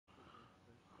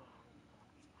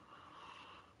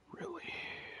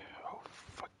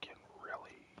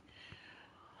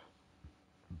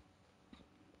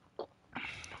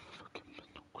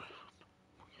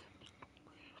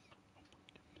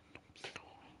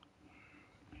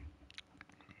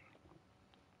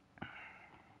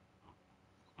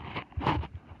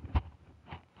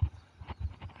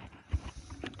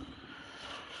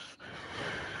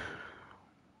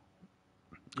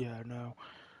Yeah, I know.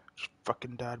 Just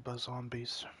fucking died by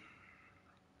zombies.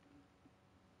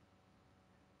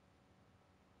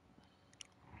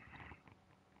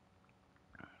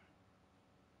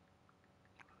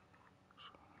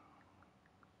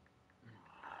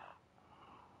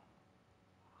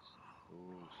 Some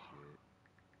bullshit.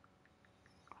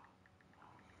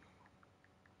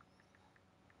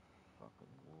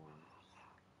 Fucking wolves.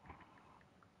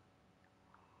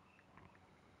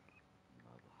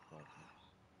 Motherfuckers.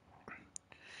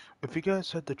 If you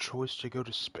guys had the choice to go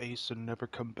to space and never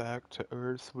come back to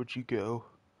Earth, would you go?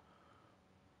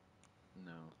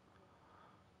 No.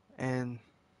 And,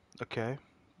 okay,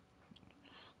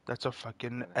 that's a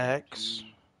fucking Gotta have X.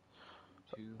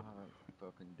 two hot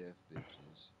fucking deaf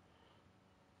bitches.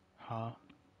 Huh?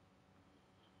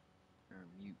 Or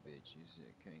mute bitches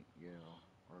that can't yell,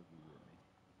 argue with me.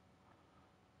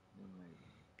 Then maybe.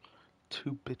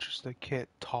 Two bitches that can't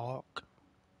talk.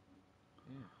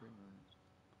 Yeah, pretty much.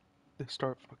 They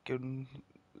start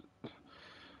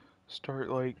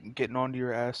like getting onto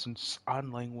your ass in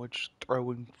sign language,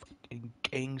 throwing fucking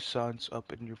gang signs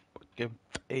up in your fucking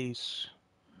face.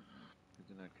 Cause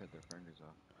then I'd cut their fingers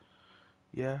off.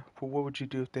 Yeah, well, what would you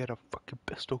do if they had a fucking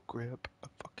pistol grip? A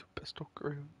fucking pistol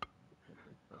grip. Cut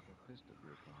their fucking pistol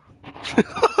grip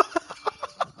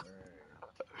off. Right.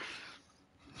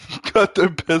 Cut their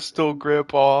pistol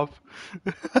grip off. What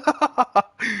the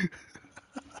fuck?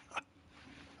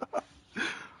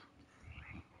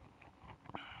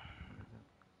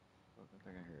 I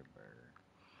think I hear a bear.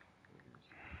 Boogers.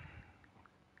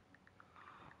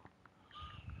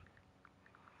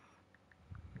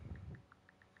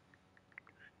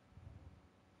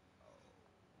 Oh.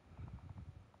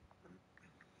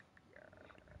 Yeah. Yeah.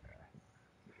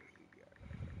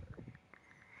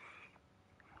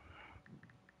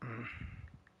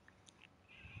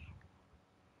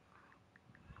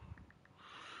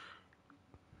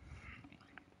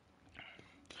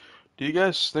 Do you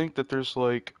guys think that there's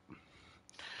like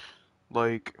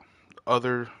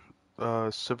other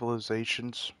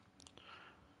civilizations?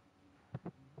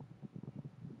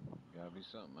 Gotta be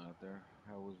something out there.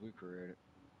 How was we created?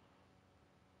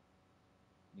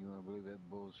 You wanna believe that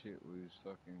bullshit was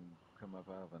fucking come up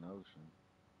out of an ocean?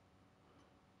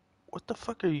 What the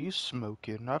fuck are you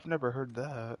smoking? I've never heard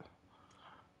that.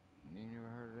 You ain't never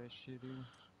heard of that shit either?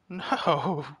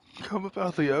 No, come up out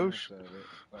of the Science ocean. of it,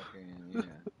 fucking yeah.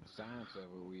 The science of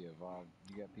it, we evolved.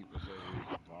 You got people say we was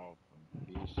evolved from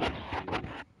fish and shit.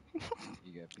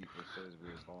 You got people says we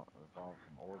evolved from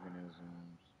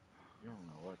organisms. You don't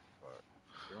know what the fuck.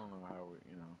 You don't know how we.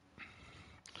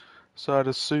 So I'd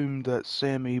assume that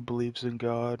Sammy believes in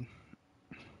God.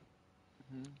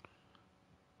 Hmm.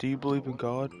 Do you I don't know believe in what to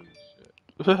God? believe.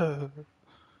 Shit.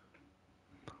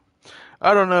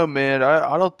 I don't know, man.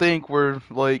 I don't think we're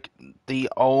like the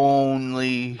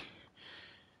only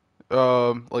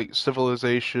like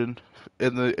civilization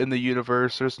in the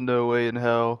universe. There's no way in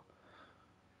hell.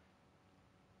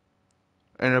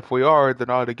 And if we are, then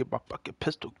I ought to get my fucking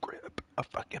pistol grip. A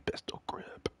fucking pistol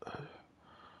grip.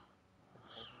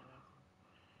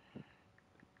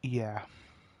 Yeah.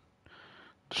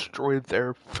 Destroy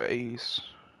their face.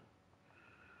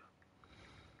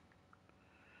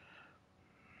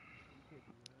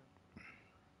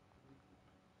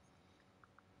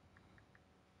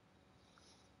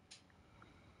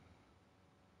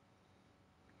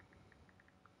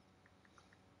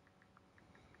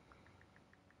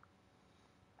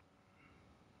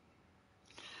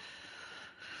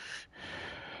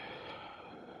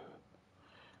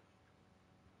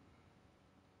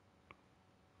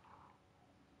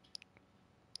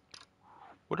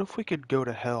 What if we could go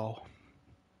to hell?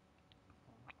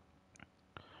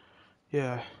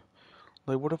 Yeah.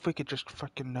 Like, what if we could just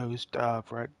fucking nosedive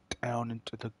right down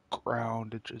into the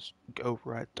ground and just go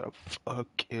right to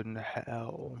fucking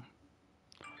hell?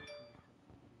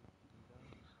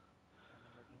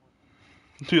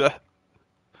 Yeah.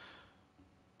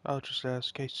 I'll just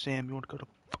ask, hey Sam, you wanna go to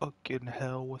fucking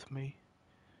hell with me?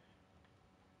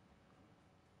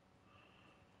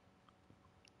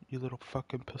 You little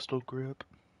fucking pistol grip.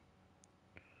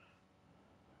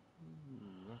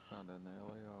 Ooh, I found an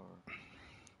LAR.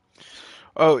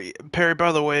 Oh, Perry,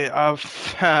 by the way, I've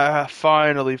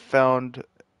finally found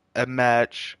a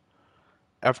match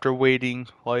after waiting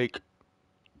like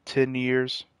 10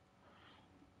 years.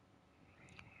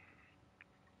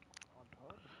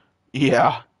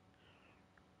 Yeah.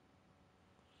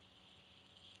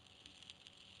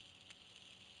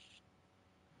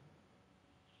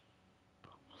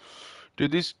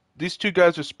 Dude, these two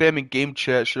guys are spamming game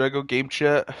chat. Should I go game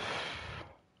chat?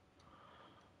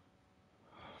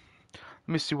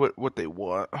 Let me see what they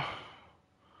want.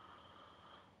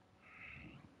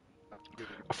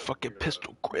 A fucking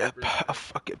pistol grip. A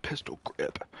fucking pistol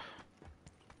grip.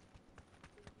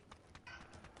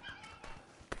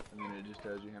 And then it just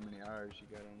tells you how many hours you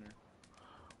got on there.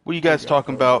 What are you We guys got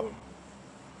talking about?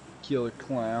 Killer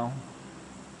Clown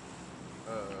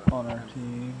on our And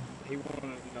team. he wanted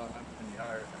to know how many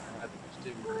hours, how many hours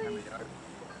you put on or whatever.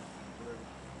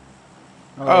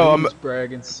 Oh, Oh, he I'm was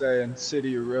bragging, saying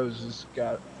City of Roses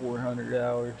got 400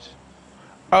 hours.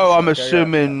 oh, It's I'm like I got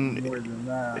assuming more than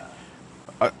that.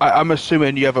 I'm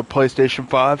assuming you have a PlayStation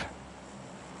 5.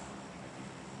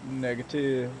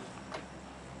 Negative.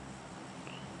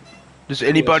 Does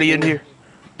anybody in PS4. here?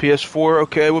 PS4.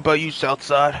 Okay. What about you,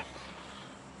 Southside?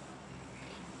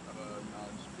 No,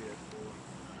 just PS4.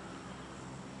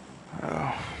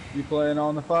 Oh, You playing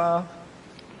on the 5?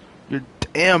 you're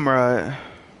damn right.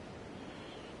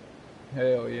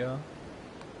 Hell yeah.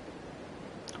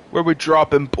 Where we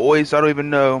dropping, boys? I don't even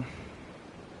know.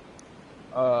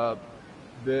 Uh,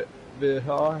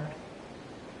 Bihar.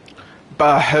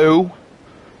 By who?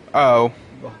 Oh.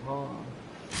 Bihar.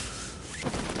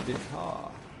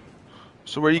 Bihar.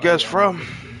 So where you Oh guys yeah, I know from?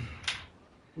 that game.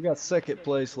 We got second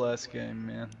place last game,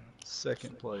 man.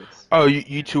 Second place. Oh,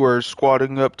 you two are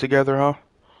squatting up together, huh?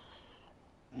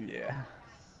 Yeah.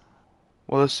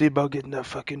 Well, let's see about getting that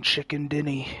fucking chicken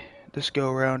dinny this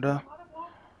go around, huh?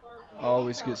 I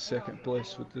always get second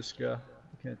place with this guy.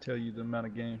 I can't tell you the amount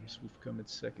of games we've come in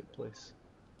second place.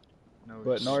 No,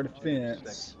 But in chicken our dinner's second.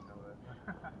 defense, You know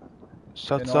that.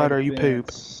 in our Southside, are you poop?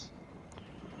 defense,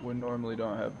 we normally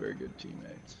don't have very good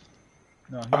teammates.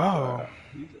 No, he's Oh. alright.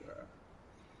 He's alright.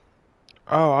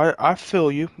 Oh, I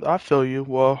feel you. I feel you.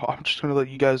 Well, I'm just gonna let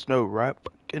you guys know right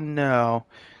fucking now.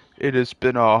 It has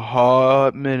been a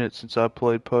hot minute since I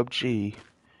played PUBG.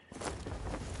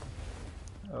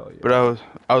 Oh But yeah.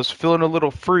 I was feeling a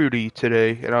little fruity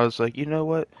today, and I was like, you know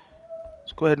what?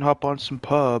 Let's go ahead and hop on some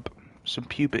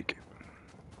pubic.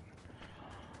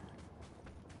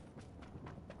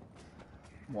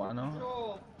 Why not?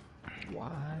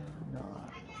 Why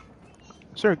not?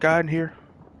 Is there a guy in here?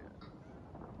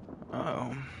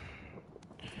 Oh.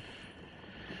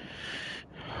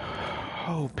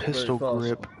 Oh, Very pistol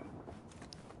grip. possible.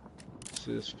 This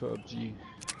is PUBG.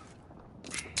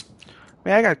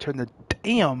 Man, I gotta turn the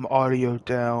damn audio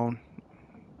down.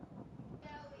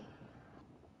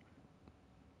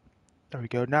 There we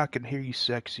go. Now I can hear you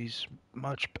sexies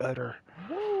much better.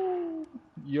 Woo!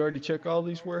 You already check all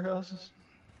these warehouses?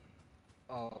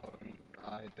 Oh,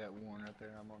 I hit that one right there.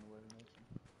 I'm on the way to next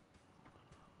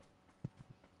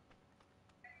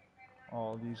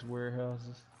All these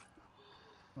warehouses?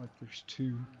 Like there's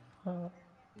two. one.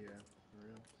 Yeah, for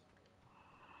real.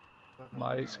 Fuck, I'm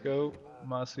My getting ready to go scope, live.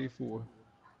 my C4.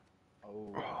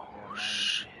 Oh, yeah, Oh, mine is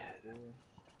shit. C4.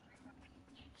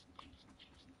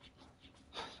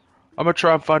 I'm gonna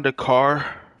try and find a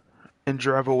car and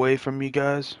drive away from you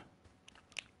guys.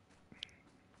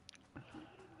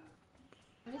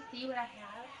 Let me see what I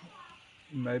have.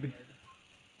 Maybe.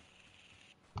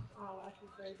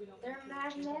 They're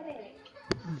magnetic.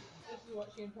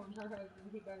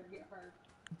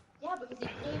 Yeah, because he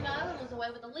blew my other ones away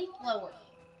with a leaf blower.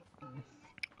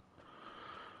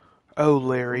 Oh, It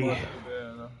Larry. must have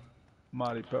been a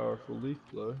mighty powerful leaf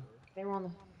blower. They were on the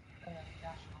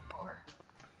dashboard board.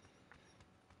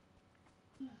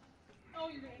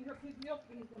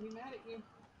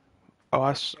 Oh,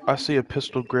 I see a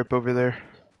pistol grip over there.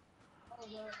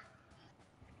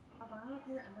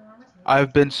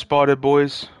 I've been spotted,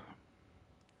 boys.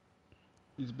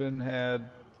 He's been had.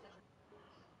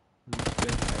 He's been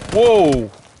had.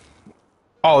 Whoa!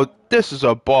 Oh, this is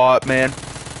a bot, man.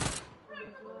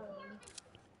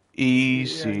 Yeah,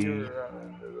 Easy. you're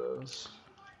running into those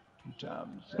from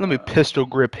time to Let me time. pistol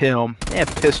grip him. And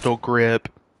pistol grip.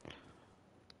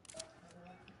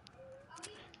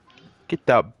 Get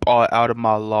that bot out of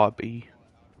my lobby.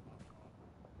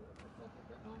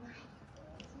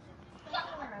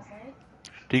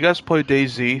 Do you guys play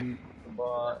DayZ?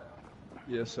 But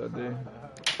yes, I do.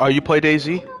 Oh, you play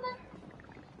DayZ?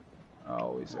 I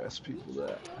always ask people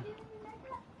that.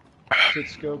 Sit No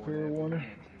scope one here, ever Warner.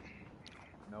 answers.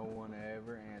 No one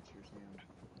ever answers him.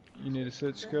 You need a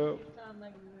sit scope.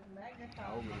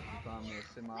 No, but if you find me a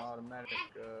semi-automatic,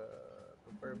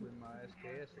 preferably my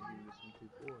SKS, I give you some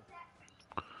 2.4.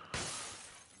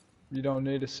 You don't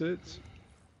need a sits.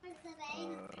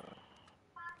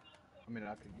 I mean,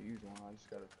 I could use one. I just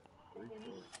gotta reach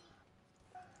for it.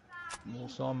 Well,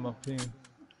 it's on my ping.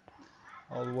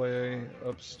 All the way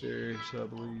upstairs, I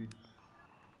believe.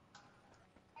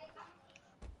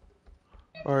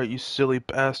 Alright, you silly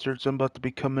bastards. I'm about to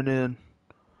be coming in.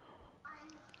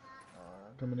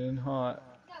 Alright. Coming in hot.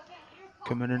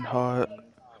 Coming in hot. Coming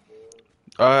in hot, boys.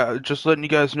 Just letting you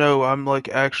guys know, I'm like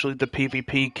actually the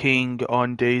PvP king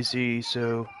on DayZ,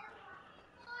 so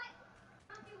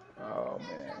Oh Hell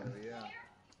man. yeah.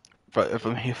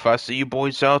 if I see you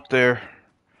boys out there,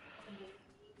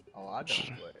 Oh, I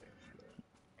don't play.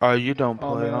 But you don't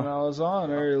Oh play, huh? man, I was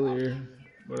on earlier,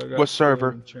 but I What got killed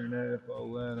server? in Chernape,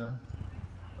 Atlanta.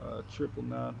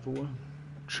 9994.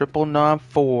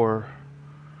 9994.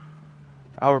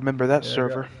 I'll remember that Yeah,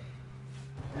 server.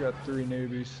 I got three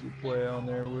newbies to play on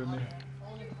there with me.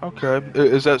 Okay.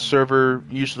 Is that server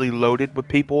usually loaded with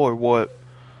people or what?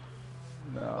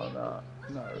 No,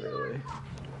 not really.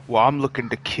 Well, I'm looking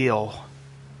to kill.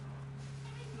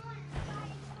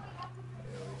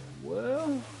 hell yeah.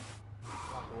 Well,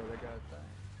 Boy, they got a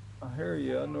thing. I hear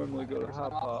you. I normally go to Every time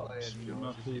Hot I play Pops it, get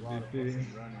my it's just a lot of PvP. fucking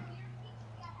running.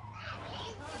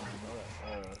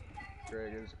 Oh,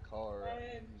 Greg, there's a car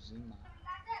right Zima.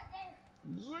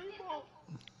 Zemo.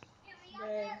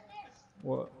 Babe,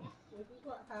 What? this is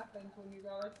what happens when you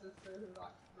got a sister who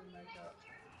likes to do makeup.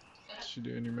 She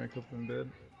doing your makeup in bed?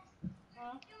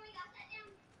 Huh?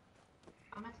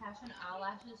 I'm attaching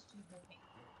eyelashes to her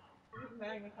pants. Just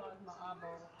magnetize my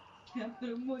eyeball. Can't put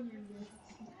them on your lips.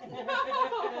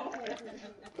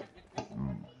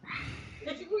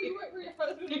 You wait for your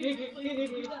husband to do that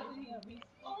to him. He's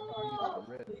I use the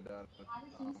red dot at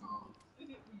the top.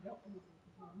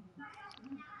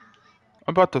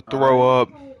 I'm about to throw Alright, up.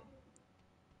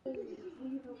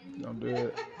 don't do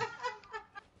it.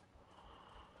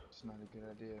 It's not a good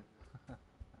idea.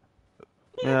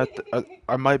 Yeah,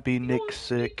 I might be Nick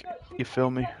sick. You feel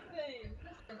me?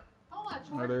 Oh, I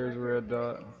Oh, charged there's right a here. red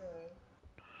dot.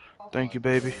 Thank Oh, you, it's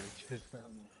baby. literally just found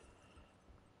me.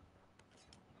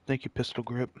 Thank you, pistol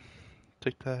grip.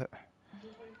 Take that.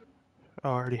 Oh,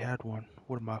 I already had one.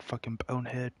 What am I, fucking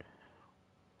bonehead?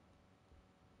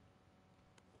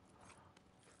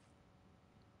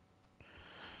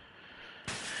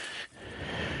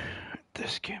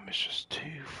 This game is just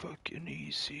too fucking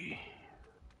easy.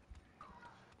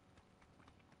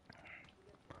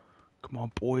 Come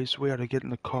on, boys. We gotta get in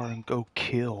the car and go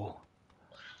kill.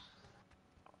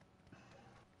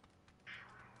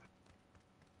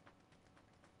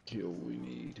 Kill we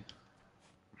need.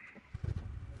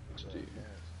 Let's But do.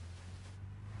 yes.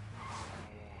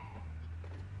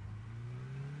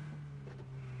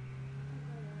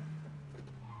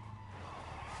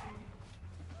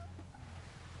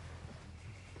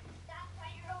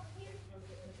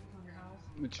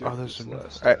 Let me check Oh, there's this another.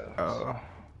 last house.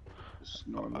 This is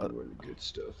Uh, normally where the good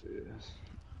stuff is.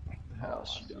 The Oh,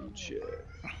 house I you see don't one. check.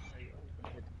 Hey, I'm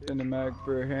gonna hit the In the picture. mag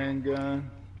for a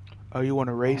handgun. oh, you want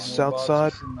to How race many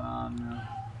outside? boxes? Nah, no.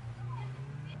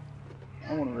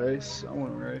 I want to race. I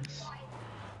want to race.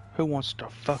 Who wants to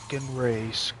fucking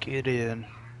race? Get in.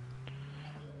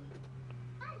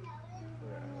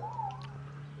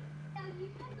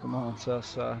 Come on,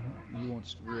 Southside. He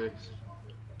wants to race.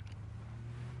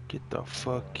 Get the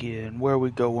fuck in. Where are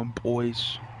we going,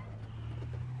 boys?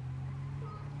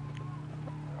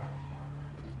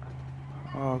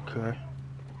 Okay.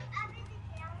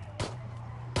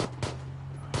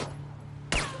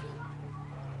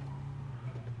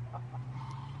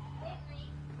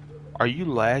 Are you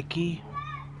laggy?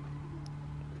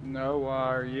 No,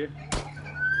 why are you?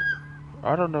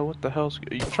 I don't know what the hell's.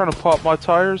 Are you trying to pop my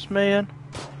tires, man?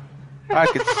 I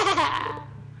could.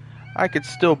 I could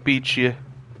still beat you.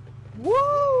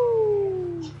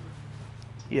 Woo!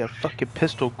 Yeah, fucking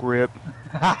pistol grip.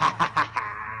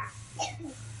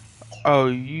 Oh,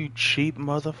 you cheap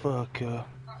motherfucker.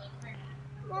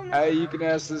 Hey, you can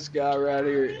ask this guy right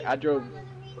here. I drove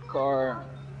a car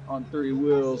on three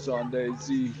wheels on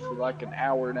DayZ for like an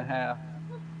hour and a half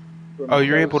from Oh, the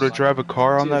you're able to coast drive a to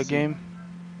car on that Tizzy. game?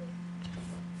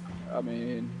 I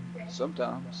mean,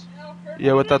 sometimes.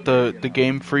 Yeah, without Yeah, the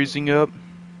game freezing up.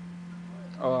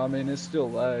 Oh, I mean, it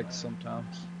still lags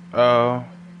sometimes. Oh,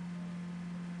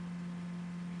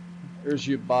 There's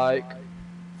your bike.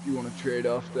 If you want to trade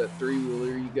off that three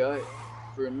wheeler you got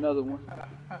for another one.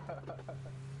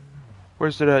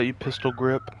 where's it at, you pistol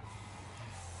grip?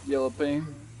 Yellow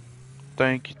pin.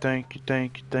 Thank you, thank you,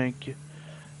 thank you, thank you.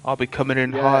 I'll be coming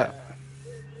in Yeah, hot.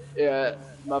 yeah.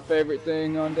 My favorite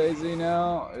thing on DayZ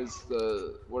now is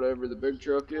the whatever the big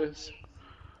truck is.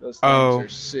 Those things Oh, are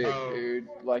sick, dude.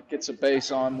 Like it's a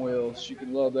base on wheels. You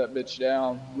can load that bitch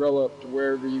down, roll up to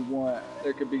wherever you want.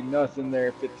 There could be nothing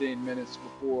there 15 minutes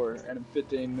before, and in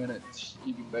 15 minutes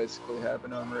you can basically have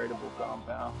an unraidable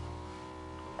compound.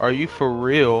 are you for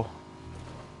real?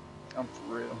 I'm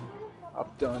for real.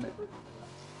 I've done it.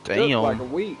 Took like Damn. a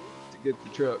week to get the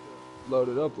truck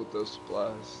loaded up with those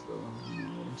supplies, though. You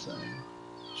know what I'm saying?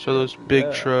 So But those after big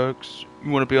that, trucks,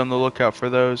 you want to be on the lookout for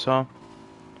those, huh?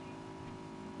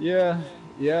 Yeah,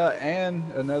 yeah, and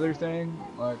another thing,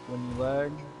 like when you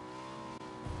lag,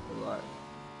 or like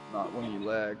not when you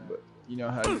lag, but you know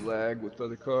how you lag with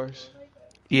other cars?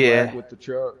 If you lag Yeah. with the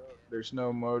truck, there's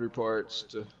no motor parts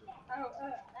to. Oh, I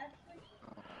see what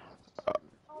you mean.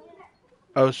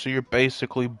 Oh, so you're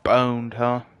basically boned,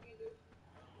 huh?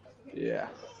 Yeah.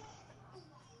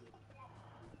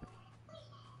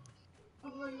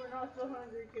 Hopefully you're not so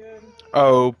hungry, kid.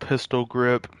 Oh, pistol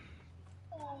grip.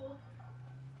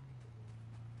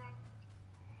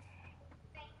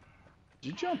 Did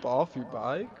you jump off your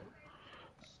bike?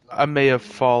 I may have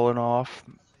fallen off.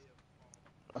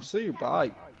 I see your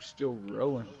bike still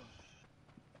rolling.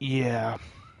 Yeah.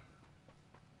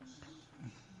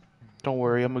 Don't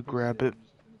worry, I'm gonna grab it.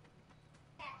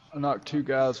 I knocked two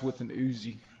guys with an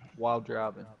Uzi while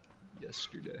driving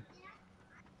yesterday.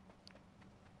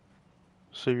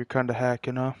 So you're kinda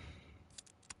hacking, huh?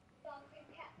 I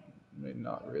mean,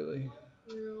 not really.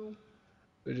 You.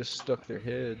 They just stuck their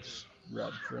heads right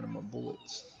in front of my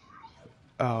bullets.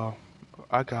 Oh,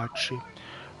 I got you.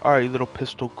 Alright, little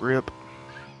pistol grip.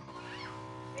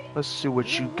 Let's see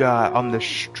what you got on the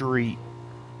street.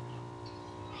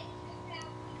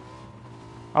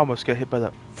 I almost got hit by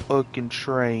that fucking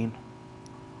train.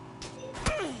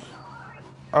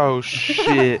 Oh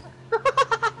shit.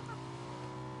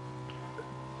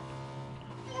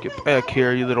 Get back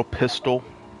here, you little pistol.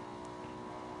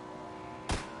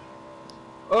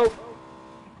 Oh,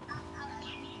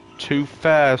 Too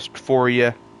fast for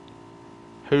you.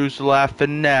 Who's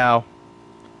laughing now?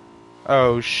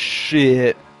 Oh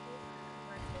shit.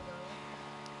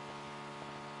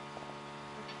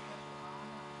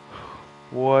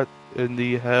 What in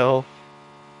the hell?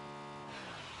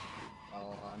 Oh,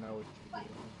 I know what you're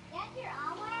doing.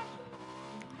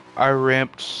 I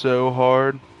ramped so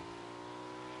hard.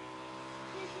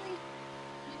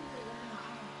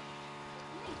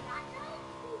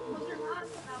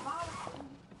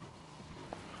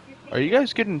 Are you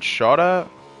guys getting shot at?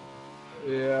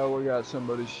 yeah, we got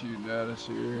somebody shooting at us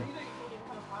here.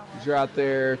 He's right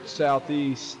there,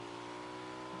 southeast.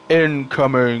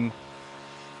 Incoming.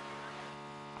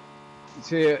 He's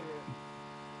hit.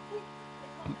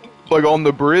 Like on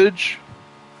the bridge?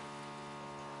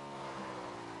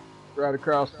 Right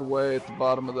across the way at the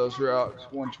bottom of those rocks.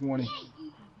 120.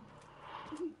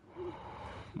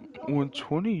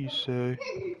 120, you say?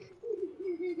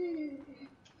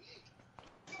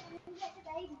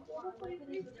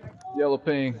 Yellow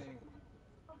ping.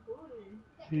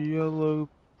 Yellow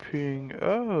ping.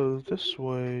 Oh, this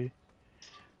way.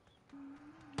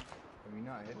 Have you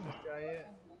not hit this guy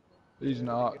yet? He's Where'd he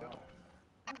not. go?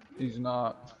 He's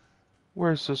not.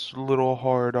 Where's this little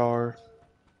hard R?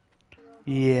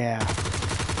 Yeah.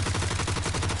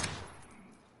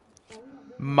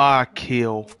 My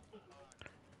kill.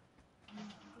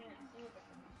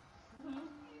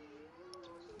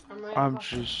 I'm ready I'm for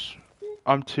just.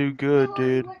 I'm too good,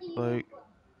 dude. Like,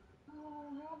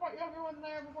 how about y'all go in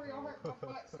there before y'all hurt my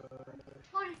butt?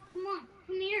 Come on,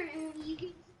 come here, and you can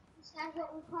decide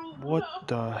what we're playing. what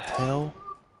the hell?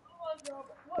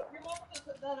 Look, your mom just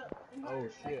put that up. Oh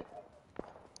shit.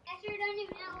 I sure don't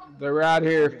even know. They're right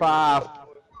here, Fucking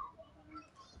hit me.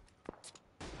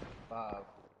 5. 5.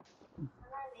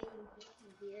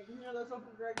 You know that's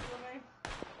Uncle Greg's real name?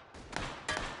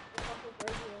 That's Uncle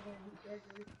Greg's real name is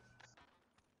Gregory.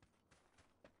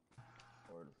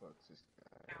 Where the fuck's this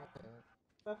guy at?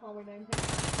 That's why we named him.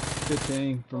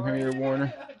 15 from here, Warner. I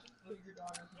just put your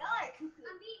daughter's name.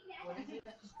 What is it?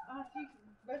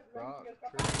 Rock,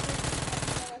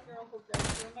 That's your Uncle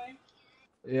Greg's real name?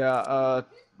 Yeah,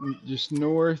 just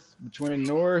north, between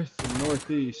north and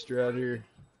northeast, right here.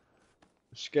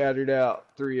 Scattered out,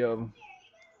 3 of them.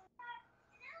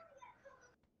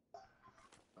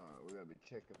 Alright, we gotta be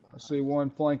checking I behind. see one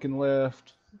flanking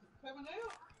left. Coming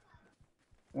out?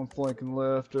 One flanking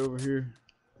left over here.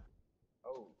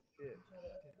 Oh shit.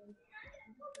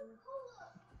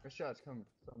 This shot's coming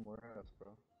from somewhere else,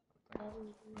 bro. I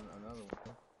think another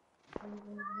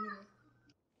one.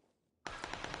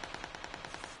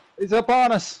 He's up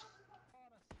on us.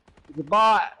 He's a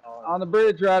bot on the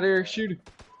bridge right here. Shoot him.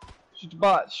 Shoot the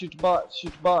bot. Shoot the bot.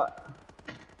 Shoot the bot.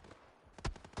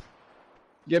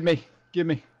 Get me. Get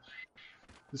me.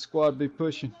 The squad be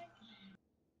pushing.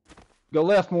 Go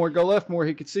left more. Go left more.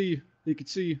 He can see you. He can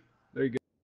see you. There you go.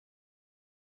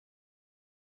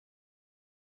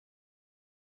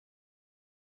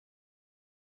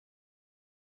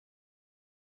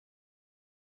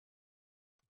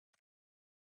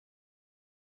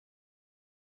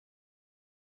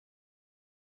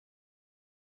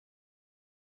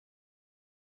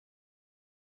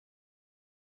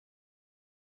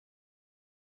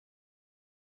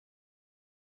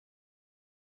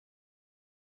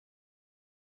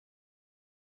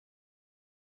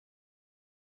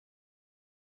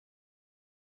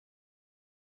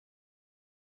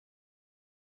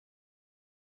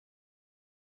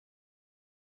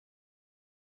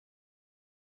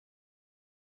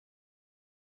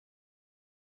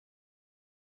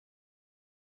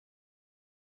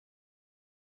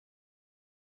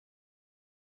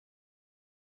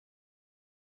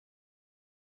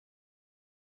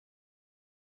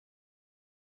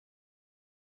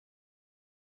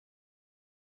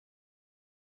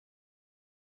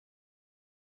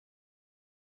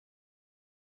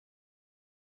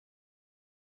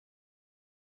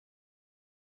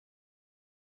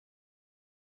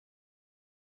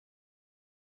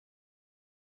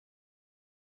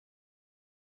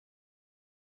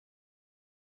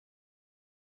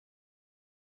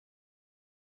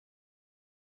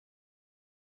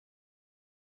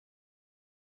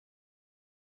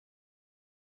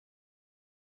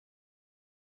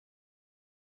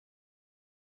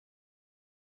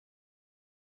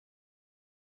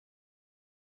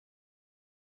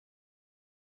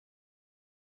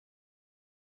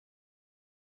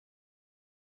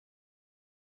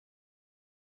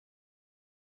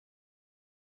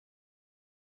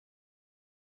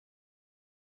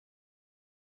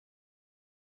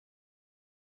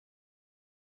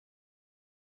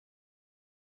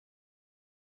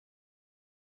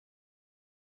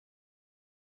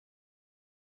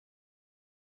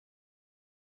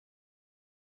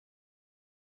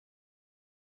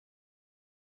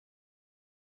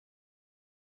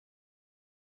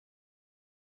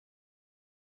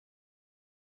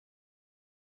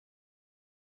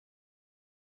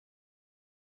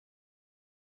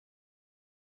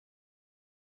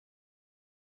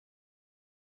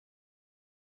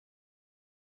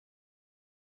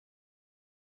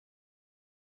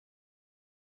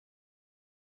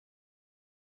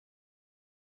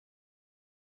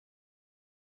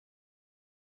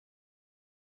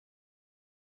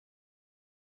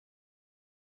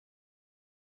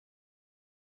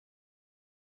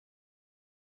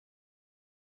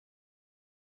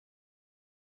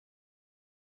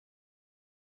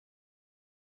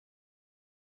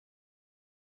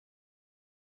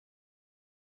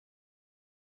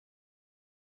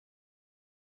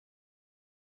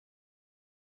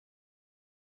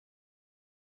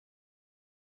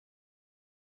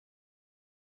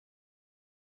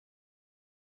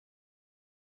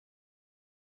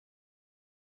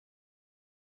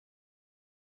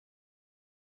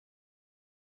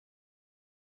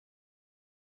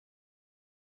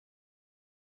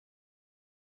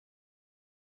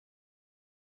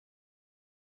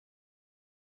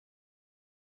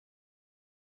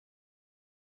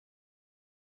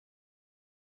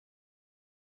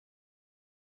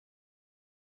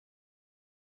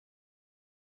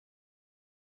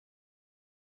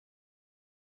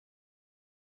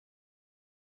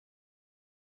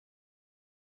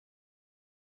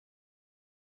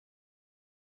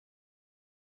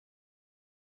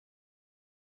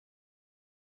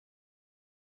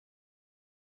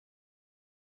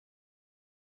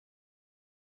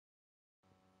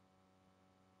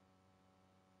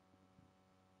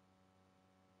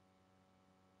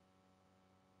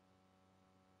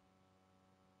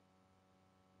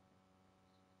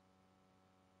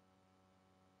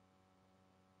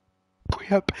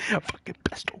 grip. Fucking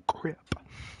pistol grip.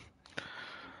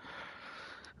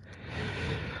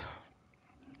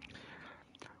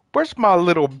 Where's my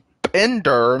little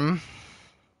bender?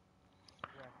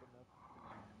 Wrapping up the.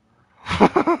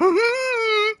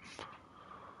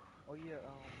 Oh yeah,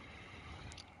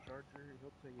 Charger.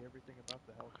 He'll tell you everything about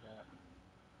the Hellcat.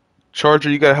 Charger,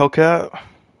 you got a Hellcat?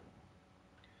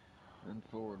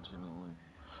 Unfortunately.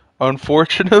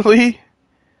 Unfortunately?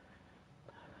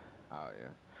 Oh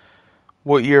yeah.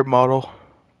 What year model?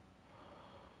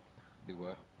 Do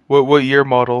what? What year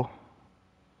model?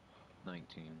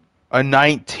 19. A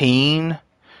 19?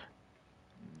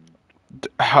 Mm,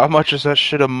 How much is that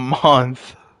shit a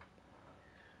month?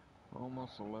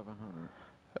 almost 1100.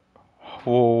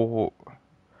 Whoa,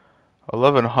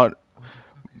 1100. What the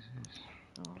fuck is this?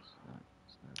 Oh, it's not.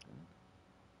 It's not that.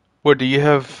 What do you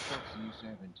What the have? fuck's the use of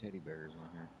having teddy bears on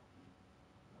here?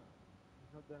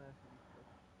 He's not done asking you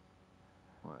questions.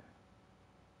 What?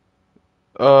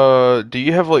 Do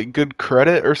you have like good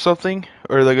credit or something?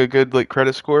 Or like a good like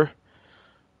credit score?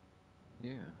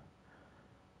 Yeah.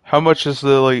 How much is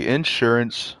the like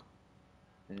insurance?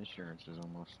 Insurance is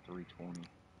almost 320,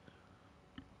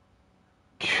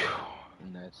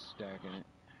 and that's stacking it.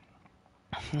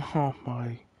 Oh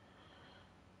my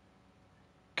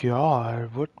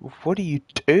God, what do you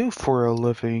do for a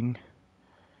living?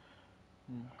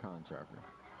 Contractor.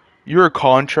 You're a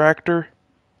contractor?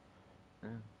 Yeah.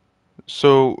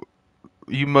 So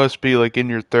you must be like in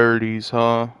your 30s,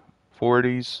 huh?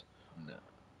 40s? No.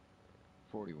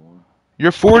 41.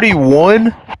 You're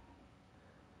 41?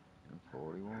 I'm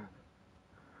 41.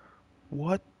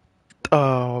 What?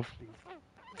 What the Uh, fuck is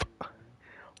 41?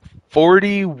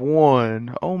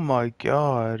 41. Oh my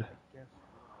God. Guess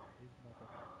what? His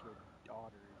motherfucking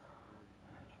daughter is your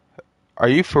age. Are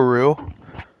you for real?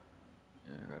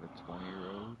 Yeah, I got a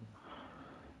 20-year-old.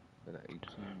 Got an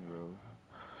 18-year-old.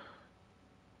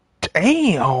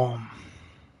 Damn.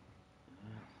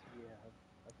 Yeah,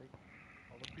 I think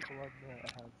all the people I've met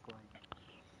have like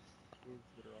kids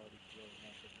that are already grown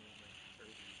up and they're in their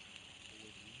 30s and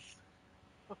 40s.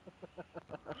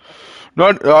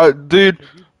 Not, dude. Can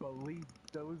you believe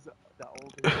those the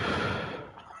oldest ever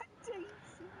I've seen?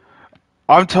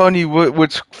 I'm telling you,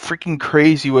 what's freaking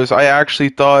crazy was I actually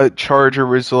thought Charger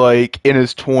was like in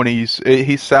his 20s.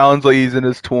 He sounds like he's in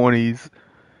his 20s.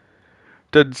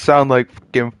 Doesn't sound like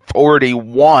fucking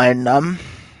 41.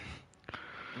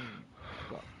 Oh,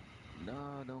 fuck.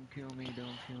 No, don't kill me.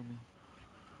 Don't kill me.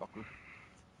 Fucker.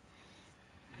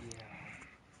 Yeah,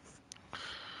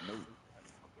 Nope. they got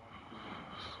quite the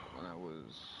age. When I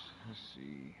was, let's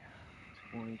see,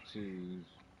 22s,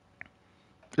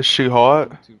 Is she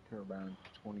hot? 22 turbine,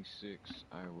 26,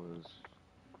 I was,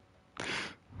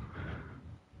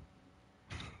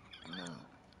 no,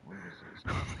 what was this?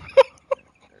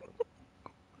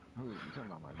 Who, you talking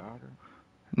about my daughter?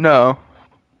 No.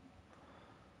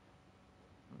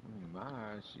 I mean, in my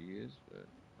eyes, she is, but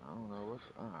I don't know what,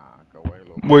 go away,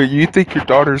 little Wait, girl. you think your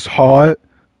daughter's hot?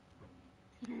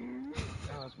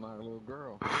 No, it's my little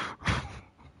girl.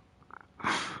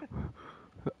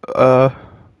 Uh,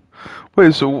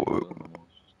 wait, She's so, too little no more.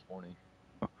 She's 20.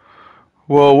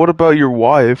 well, what about your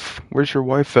wife? Where's your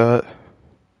wife at?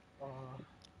 Uh,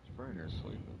 She's probably in there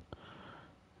sleeping.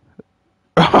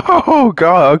 Oh,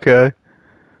 God, okay.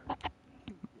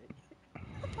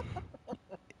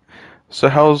 So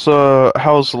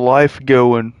how's life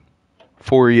going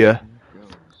for you? It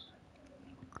goes.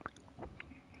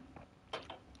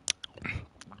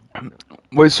 It goes.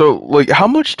 Wait, so like how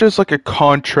much does like a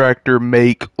contractor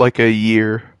make like a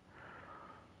year?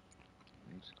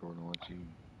 It's according to what you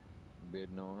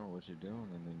bidding on or what you're doing,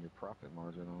 and then your profit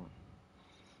margin on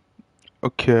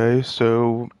Okay,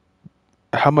 so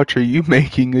how much are you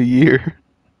making a year?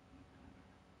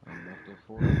 enough to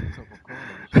afford me a couple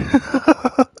cars.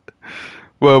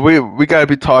 Well, we gotta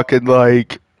be talking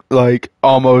like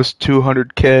almost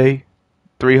 200K,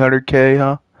 300K,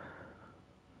 huh?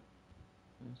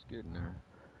 It's getting there.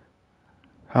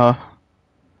 Huh?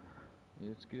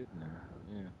 It's getting there.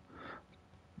 Yeah.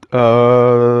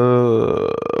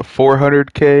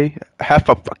 400K, half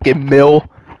a fucking mil.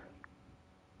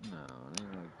 No, it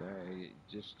ain't like that. It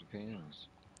just depends.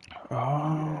 You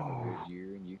could have a Oh, good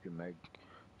year and you can make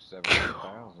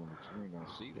 700,000, but you ain't gonna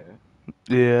see that.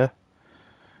 yeah.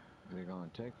 They're gonna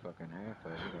take fucking half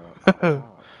of it off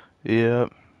top. Yeah.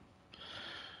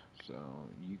 So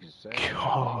you can say I made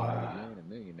a million, but God, you ain't a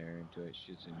millionaire until it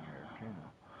shits in your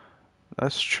account.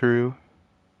 that's true.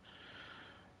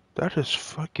 That is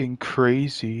fucking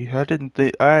crazy. I didn't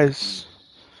think I. Like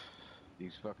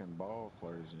these fucking ball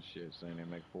players and shit saying they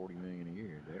make 40 million a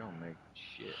year. They don't make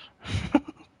shit.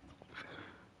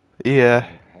 Yeah.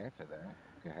 Like half of that,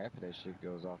 'cause half of that shit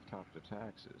goes off top to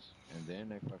taxes, and then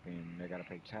they gotta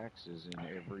pay taxes in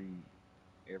every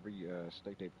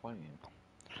state they play in.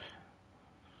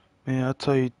 Man, I'll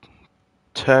tell you,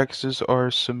 taxes are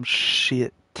some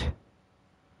shit.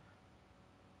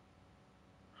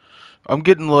 I'm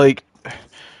getting like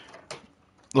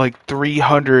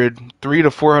 300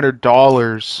 to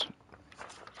 $400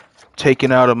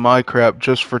 taken out of my crap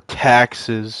just for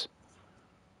taxes.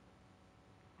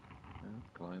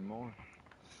 Claim more.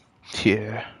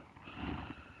 Yeah.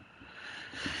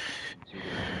 It's either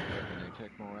gonna be fucking they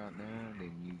take more out now, and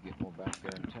then you get more back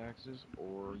in taxes,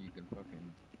 or you can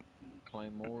fucking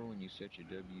claim more when you set your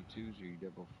W-2s or your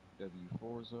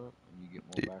W-4s up, and you get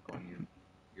more back on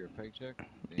your paycheck.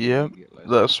 Then Yep. you get less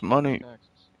back Less in money. taxes.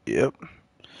 Yep. It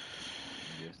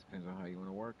just depends on how you want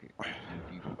to work it. And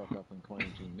if you fuck up and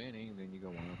claim too many, then you go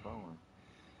wind up owing.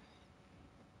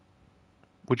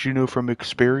 What you know from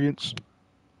experience?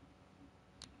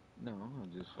 No, I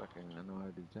know how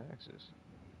to do taxes.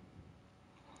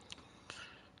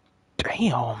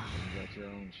 Damn. When you got your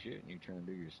own shit and you trying to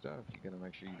do your stuff, you gotta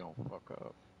make sure you don't fuck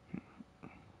up.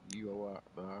 You go out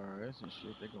the IRS and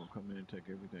shit, they're gonna come in and take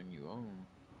everything you own.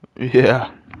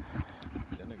 Yeah.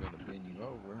 Then they're gonna bend you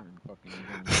over and fucking you're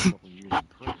gonna get a couple years in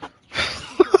prison.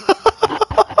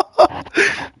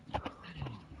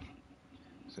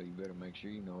 So you better make sure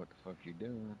you know what the fuck you're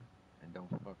doing and don't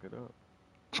fuck it up.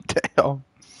 Damn.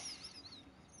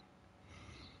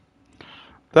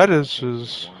 Cause That like I is told you,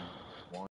 just.